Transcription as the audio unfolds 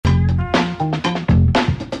Hello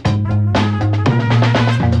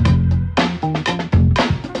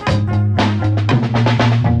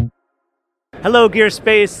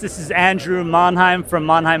Gearspace, this is Andrew Monheim from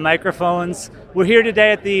Monheim Microphones. We're here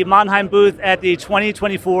today at the Monheim booth at the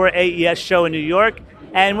 2024 AES show in New York,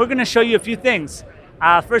 and we're going to show you a few things.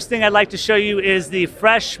 First thing I'd like to show you is the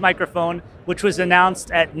Fresh microphone, which was announced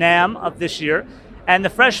at NAMM of this year. And the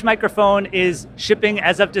Fresh microphone is shipping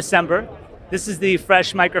as of December. This is the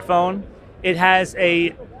Fresh microphone. It has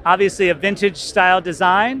obviously a vintage style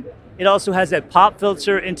design. It also has a pop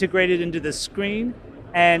filter integrated into the screen,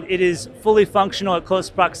 and it is fully functional at close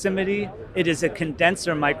proximity. It is a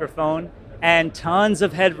condenser microphone and tons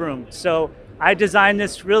of headroom. So I designed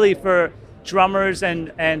this really for drummers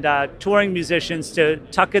and touring musicians to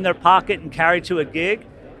tuck in their pocket and carry to a gig.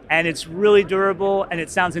 And it's really durable and it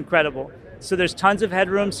sounds incredible. So there's tons of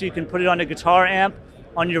headroom, so you can put it on a guitar amp,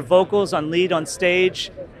 on your vocals, on lead on stage,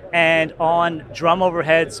 and on drum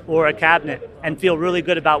overheads or a cabinet, and feel really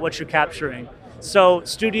good about what you're capturing. So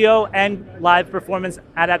studio and live performance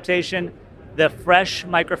adaptation, the Fresh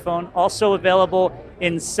microphone, also available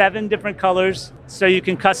in 7 different colors, so you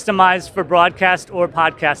can customize for broadcast or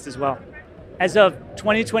podcast as well. As of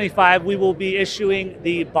 2025, we will be issuing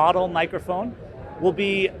the Bottle microphone. We'll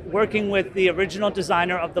be working with the original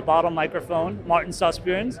designer of the Bottle microphone, Martin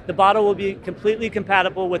Sauspierens. The Bottle will be completely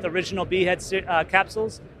compatible with original Behead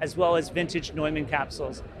capsules, as well as vintage Neumann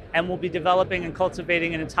capsules. And we'll be developing and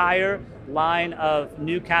cultivating an entire line of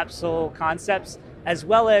new capsule concepts, as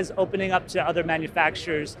well as opening up to other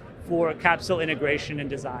manufacturers for capsule integration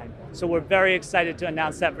and design. So we're very excited to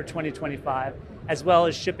announce that for 2025, as well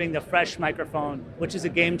as shipping the Fresh microphone, which is a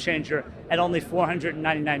game changer at only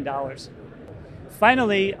 $499.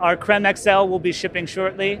 Finally, our Creme XL will be shipping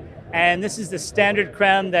shortly, and this is the standard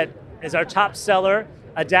Creme that is our top seller,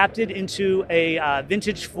 adapted into a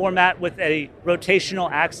vintage format with a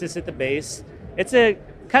rotational axis at the base. It's a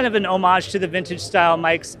kind of an homage to the vintage style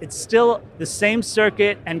mics. It's still the same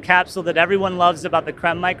circuit and capsule that everyone loves about the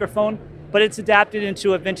Creme microphone, but it's adapted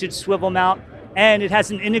into a vintage swivel mount, and it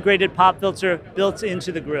has an integrated pop filter built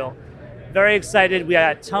into the grill. Very excited. We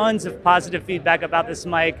got tons of positive feedback about this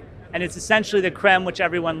mic, and it's essentially the Creme which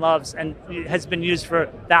everyone loves and has been used for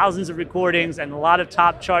thousands of recordings and a lot of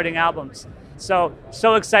top charting albums. So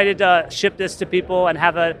excited to ship this to people and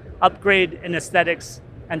have an upgrade in aesthetics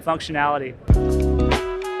and functionality.